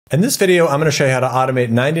In this video, I'm going to show you how to automate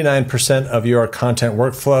 99% of your content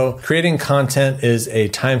workflow. Creating content is a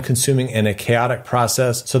time-consuming and a chaotic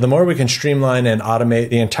process. So the more we can streamline and automate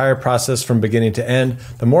the entire process from beginning to end,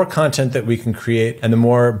 the more content that we can create and the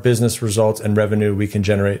more business results and revenue we can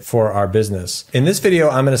generate for our business. In this video,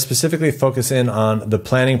 I'm going to specifically focus in on the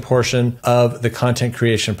planning portion of the content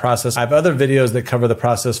creation process. I have other videos that cover the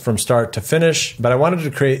process from start to finish, but I wanted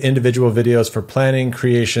to create individual videos for planning,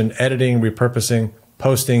 creation, editing, repurposing,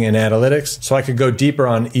 posting, and analytics, so I could go deeper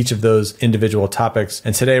on each of those individual topics.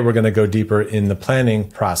 And today we're going to go deeper in the planning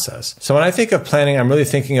process. So when I think of planning, I'm really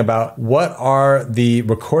thinking about what are the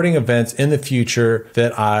recording events in the future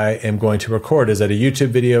that I am going to record. Is it a YouTube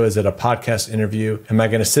video? Is it a podcast interview? Am I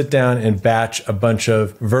going to sit down and batch a bunch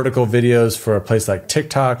of vertical videos for a place like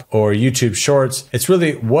TikTok or YouTube Shorts? It's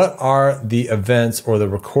really what are the events or the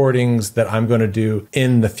recordings that I'm going to do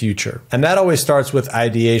in the future? And that always starts with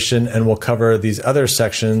ideation, and we'll cover these other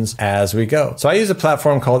sections as we go. So I use a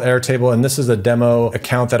platform called Airtable, and this is a demo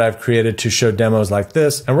account that I've created to show demos like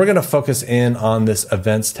this. And we're going to focus in on this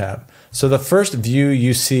events tab. So the first view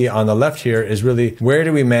you see on the left here is really where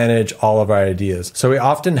do we manage all of our ideas? So we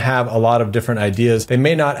often have a lot of different ideas. They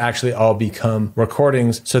may not actually all become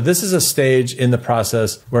recordings. So this is a stage in the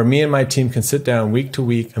process where me and my team can sit down week to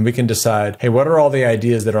week and we can decide, hey, what are all the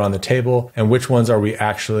ideas that are on the table and which ones are we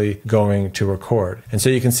actually going to record? And so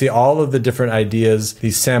you can see all of the different ideas,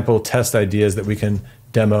 these sample test ideas that we can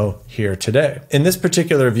demo here today. In this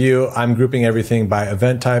particular view, I'm grouping everything by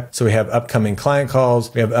event type. So we have upcoming client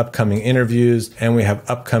calls, we have upcoming interviews, and we have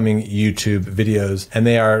upcoming YouTube videos, and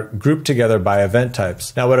they are grouped together by event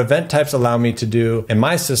types. Now, what event types allow me to do in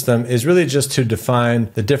my system is really just to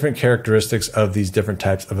define the different characteristics of these different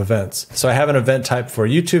types of events. So I have an event type for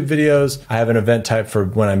YouTube videos. I have an event type for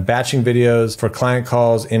when I'm batching videos, for client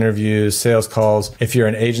calls, interviews, sales calls. If you're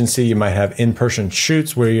an agency, you might have in-person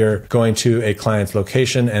shoots where you're going to a client's location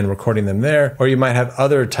and recording them there, or you might have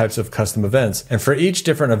other types of custom events. And for each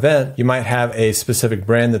different event, you might have a specific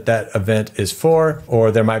brand that event is for, or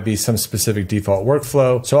there might be some specific default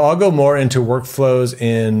workflow. So I'll go more into workflows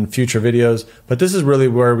in future videos, but this is really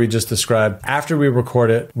where we just described after we record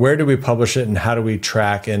it, where do we publish it and how do we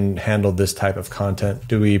track and handle this type of content?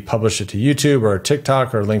 Do we publish it to YouTube or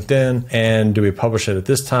TikTok or LinkedIn? And do we publish it at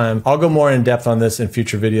this time? I'll go more in depth on this in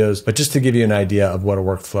future videos, but just to give you an idea of what a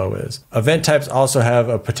workflow is. Event types also have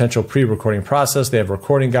a potential pre-recording process. They have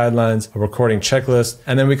recording guidelines, a recording checklist,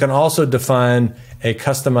 and then we can also define a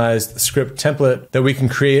customized script template that we can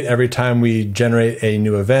create every time we generate a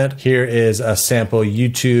new event. Here is a sample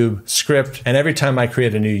YouTube script, and every time I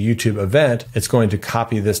create a new YouTube event, it's going to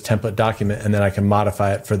copy this template document, and then I can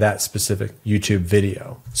modify it for that specific YouTube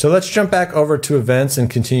video. So let's jump back over to events and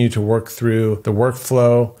continue to work through the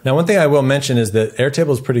workflow. Now, one thing I will mention is that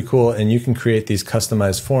Airtable is pretty cool, and you can create these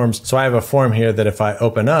customized forms. So I have a form here that if I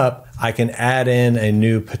open up, I can add in a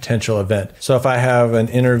new potential event. So if I have an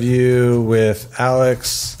interview with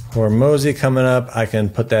Alex or Mosey coming up, I can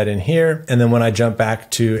put that in here. And then when I jump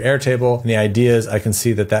back to Airtable and the ideas, I can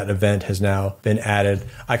see that that event has now been added.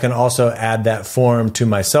 I can also add that form to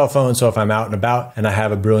my cell phone. So if I'm out and about and I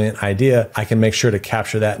have a brilliant idea, I can make sure to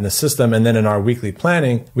capture that in the system. And then in our weekly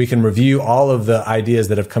planning, we can review all of the ideas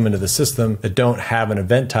that have come into the system that don't have an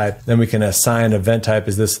event type. Then we can assign event type.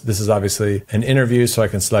 This is obviously an interview. So I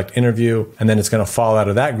can select interview, and then it's going to fall out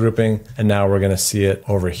of that grouping. And now we're going to see it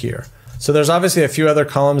over here. So there's obviously a few other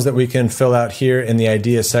columns that we can fill out here in the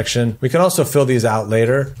idea section. We can also fill these out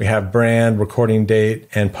later. We have brand, recording date,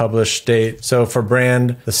 and publish date. So for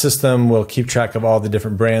brand, the system will keep track of all the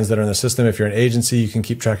different brands that are in the system. If you're an agency, you can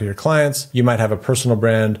keep track of your clients. You might have a personal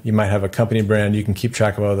brand. You might have a company brand. You can keep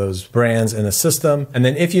track of all those brands in the system. And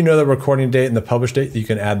then if you know the recording date and the publish date, you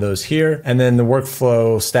can add those here. And then the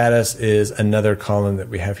workflow status is another column that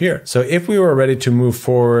we have here. So if we were ready to move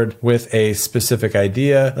forward with a specific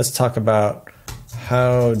idea, let's talk about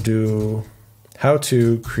how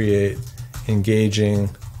to create engaging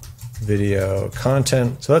video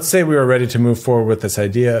content. So let's say we were ready to move forward with this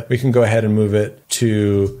idea. We can go ahead and move it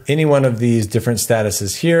to any one of these different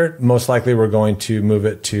statuses here. Most likely we're going to move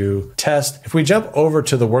it to test. If we jump over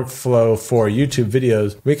to the workflow for YouTube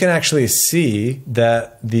videos, we can actually see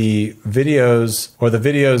that the videos or the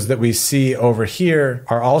videos that we see over here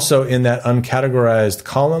are also in that uncategorized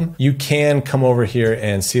column. You can come over here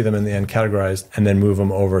and see them in the uncategorized and then move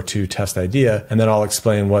them over to test idea. And then I'll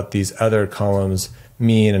explain what these other columns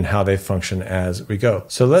mean and how they function as we go.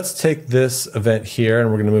 So let's take this event here and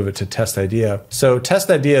we're going to move it to test idea. So test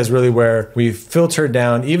idea is really where we filter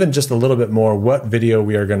down even just a little bit more what video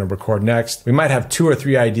we are going to record next. We might have 2 or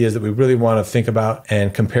 3 ideas that we really want to think about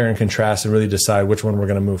and compare and contrast and really decide which one we're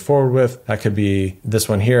going to move forward with. That could be this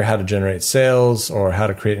one here, how to generate sales or how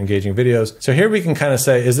to create engaging videos. So here we can kind of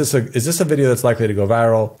say, is this a video that's likely to go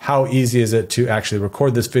viral? How easy is it to actually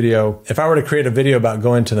record this video? If I were to create a video about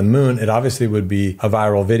going to the moon, it obviously would be a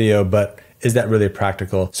viral video, but is that really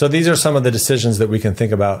practical? So these are some of the decisions that we can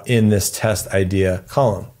think about in this test idea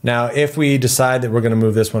column. Now, if we decide that we're going to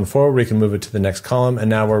move this one forward, we can move it to the next column. And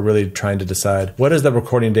now we're really trying to decide what is the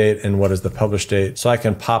recording date and what is the publish date. So I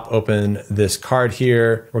can pop open this card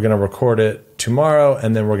here. We're going to record it tomorrow,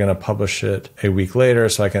 and then we're going to publish it a week later,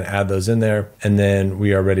 so I can add those in there, and then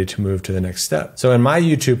we are ready to move to the next step. So in my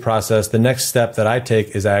YouTube process, the next step that I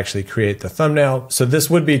take is I actually create the thumbnail. So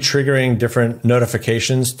this would be triggering different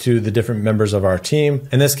notifications to the different members of our team.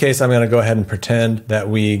 In this case, I'm going to go ahead and pretend that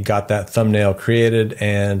we got that thumbnail created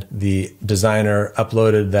and the designer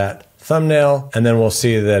uploaded that thumbnail, and then we'll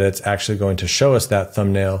see that it's actually going to show us that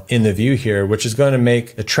thumbnail in the view here, which is going to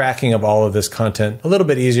make the tracking of all of this content a little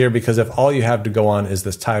bit easier, because if all you have to go on is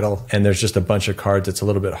this title and there's just a bunch of cards, it's a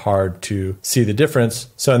little bit hard to see the difference.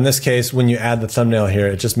 So in this case, when you add the thumbnail here,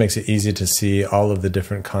 it just makes it easy to see all of the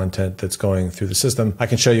different content that's going through the system. I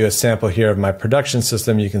can show you a sample here of my production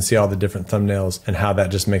system. You can see all the different thumbnails and how that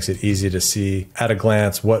just makes it easy to see at a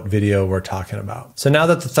glance what video we're talking about. So now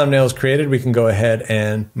that the thumbnail is created, we can go ahead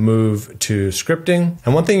and move to scripting.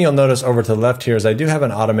 And one thing you'll notice over to the left here is I do have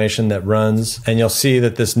an automation that runs, and you'll see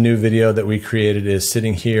that this new video that we created is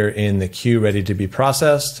sitting here in the queue ready to be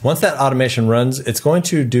processed. Once that automation runs, it's going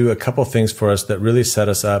to do a couple things for us that really set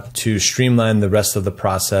us up to streamline the rest of the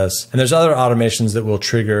process. And there's other automations that will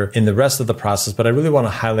trigger in the rest of the process, but I really want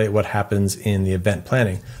to highlight what happens in the event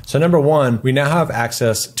planning. So number one, we now have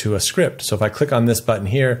access to a script. So if I click on this button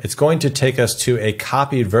here, it's going to take us to a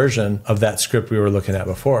copied version of that script we were looking at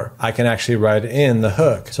before. I can actually write in the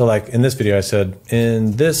hook. So like in this video, I said,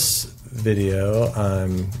 in this video,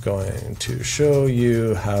 I'm going to show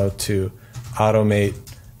you how to automate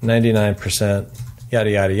 99%, yada,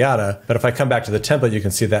 yada, yada. But if I come back to the template, you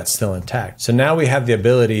can see that's still intact. So now we have the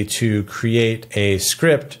ability to create a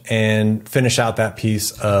script and finish out that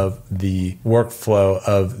piece of the workflow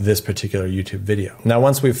of this particular YouTube video. Now,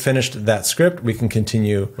 once we've finished that script, we can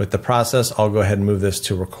continue with the process. I'll go ahead and move this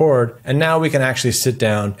to record. And now we can actually sit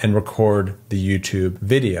down and record the YouTube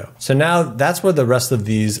video. So now that's where the rest of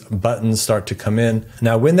these buttons start to come in.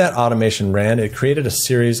 Now, when that automation ran, it created a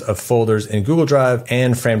series of folders in Google Drive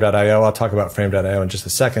and Frame.io. I'll talk about Frame.io in just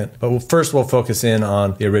a second, but first we'll focus in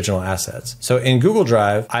on the original assets. So in Google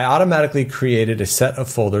Drive, I automatically created a set of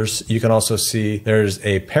folders. You can also see there's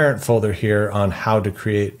a parent folder here on how to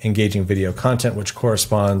create engaging video content, which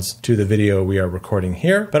corresponds to the video we are recording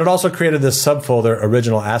here. But it also created this subfolder,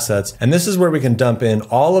 original assets. And this is where we can dump in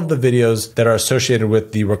all of the videos that are associated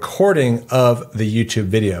with the recording of the YouTube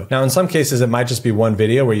video. Now, in some cases, it might just be one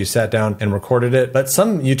video where you sat down and recorded it, but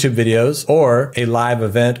some YouTube videos or a live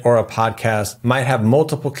event or a podcast might have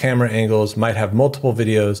multiple camera angles, might have multiple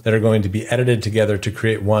videos that are going to be edited together to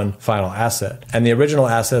create one final asset. And the original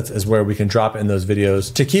assets is where we can drop in those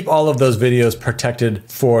videos to keep all of those videos protected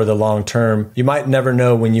for the long term. You might never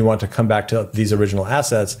know when you want to come back to these original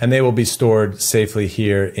assets, and they will be stored safely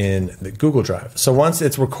here in the Google Drive. So once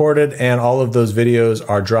it's recorded and all of those videos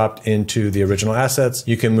are dropped into the original assets,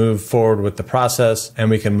 you can move forward with the process and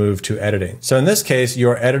we can move to editing. So in this case,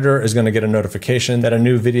 your editor is going to get a notification that a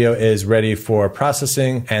new video is ready for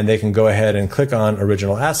processing, and they can go ahead and click on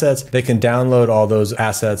original assets. They can download all those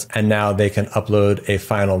assets, and now they can upload a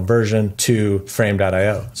final version to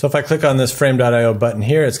Frame.io. So if I click on this Frame.io button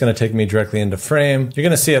here, it's going to take me directly into Frame. You're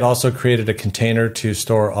going to see it also created a container to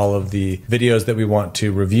store all of the videos that we want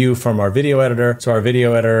to review from our video editor. So our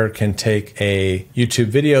video editor can take a YouTube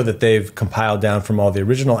video that they've compiled down from all the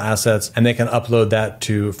original assets, and they can upload that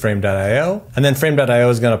to Frame.io. And then Frame.io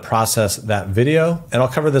is going to process that video. And I'll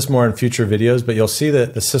cover this more in future videos, but you'll see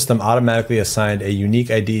that the system automatically assigned a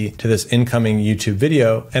unique ID to this incoming YouTube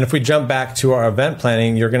video. And if we jump back to our event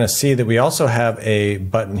planning, you're going to see that we also have a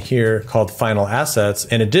button here called Final Assets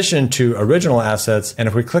in addition to original assets. And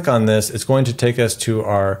if we click on this, it's going to take us to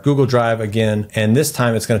our Google Drive again. And this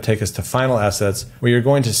time it's going to take us to Final Assets, where you're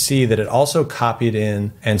going to see that it also copied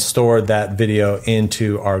in and stored that video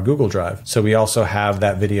into our Google Drive. So we also have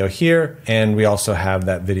that video here, and we also have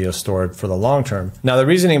that video stored for the long term. Now, the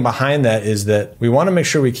reasoning behind that is that we want to make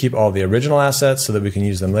sure we keep all the original assets so that we can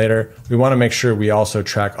use them later. We want to make sure we also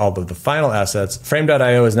track all of the final assets.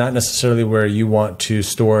 Frame.io is not necessarily where you want to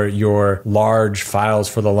store your large files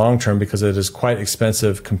for the long term because it is quite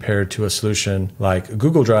expensive compared to a solution like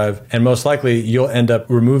Google Drive. And most likely you'll end up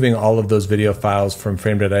removing all of those video files from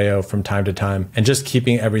Frame.io from time to time and just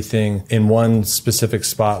keeping everything in one specific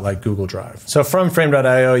spot like Google Drive. So from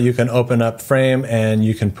Frame.io, you can open up Frame and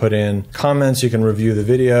you can put in comments. You can review the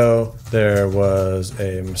video. There was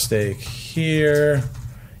a mistake here.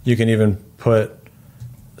 You can even put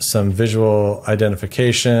some visual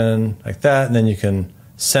identification like that, and then you can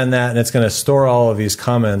send that and it's going to store all of these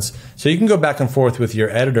comments. So you can go back and forth with your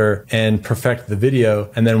editor and perfect the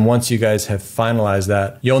video. And then once you guys have finalized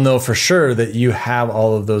that, you'll know for sure that you have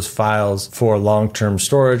all of those files for long-term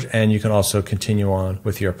storage, and you can also continue on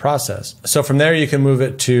with your process. So from there, you can move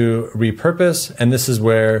it to repurpose. And this is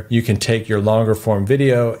where you can take your longer form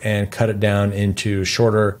video and cut it down into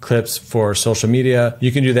shorter clips for social media.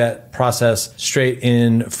 You can do that process straight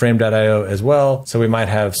in Frame.io as well. So we might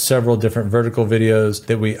have several different vertical videos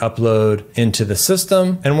that we upload into the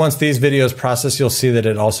system. And once these videos process, you'll see that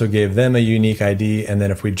it also gave them a unique ID. And then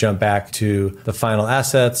if we jump back to the final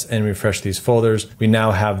assets and refresh these folders, we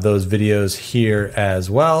now have those videos here as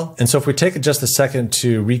well. And so if we take just a second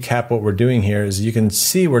to recap what we're doing here, is you can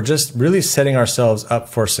see we're just really setting ourselves up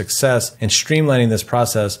for success and streamlining this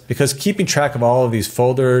process, because keeping track of all of these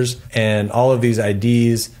folders and all of these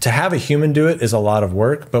IDs, to have a human do it is a lot of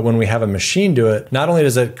work. But when we have a machine do it, not only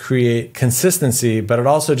does it create consistency, but it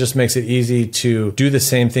also just makes it easy to do the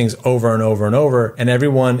same things over and over and over. And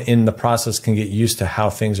everyone in the process can get used to how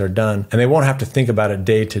things are done. And they won't have to think about it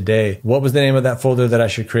day to day. What was the name of that folder that I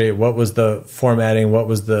should create? What was the formatting? What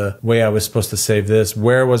was the way I was supposed to save this?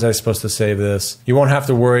 Where was I supposed to save this? You won't have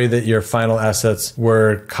to worry that your final assets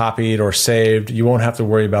were copied or saved. You won't have to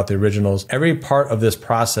worry about the originals. Every part of this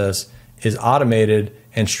process is automated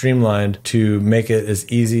and streamlined to make it as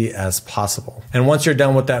easy as possible. And once you're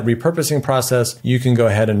done with that repurposing process, you can go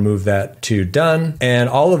ahead and move that to done. And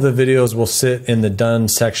all of the videos will sit in the done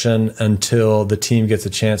section until the team gets a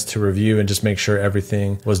chance to review and just make sure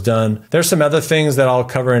everything was done. There's some other things that I'll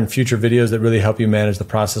cover in future videos that really help you manage the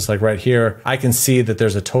process. Like right here, I can see that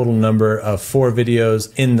there's a total number of 4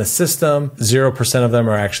 videos in the system. 0% of them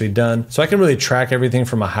are actually done. So I can really track everything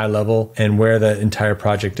from a high level and where the entire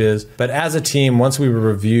project is. But as a team, once we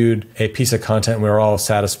reviewed a piece of content, we were all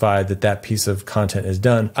satisfied that that piece of content is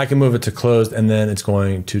done, I can move it to closed, and then it's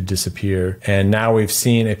going to disappear. And now we've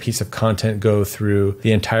seen a piece of content go through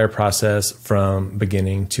the entire process from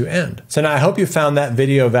beginning to end. So now I hope you found that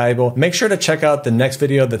video valuable. Make sure to check out the next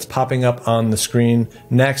video that's popping up on the screen.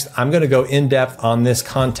 Next, I'm going to go in depth on this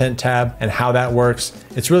content tab and how that works.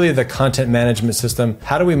 It's really the content management system.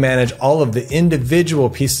 How do we manage all of the individual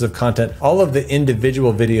pieces of content, all of the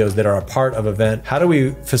individual videos that are a part of an event? How do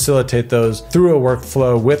we facilitate those through a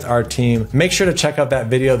workflow with our team? Make sure to check out that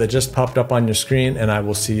video that just popped up on your screen, and I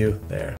will see you there.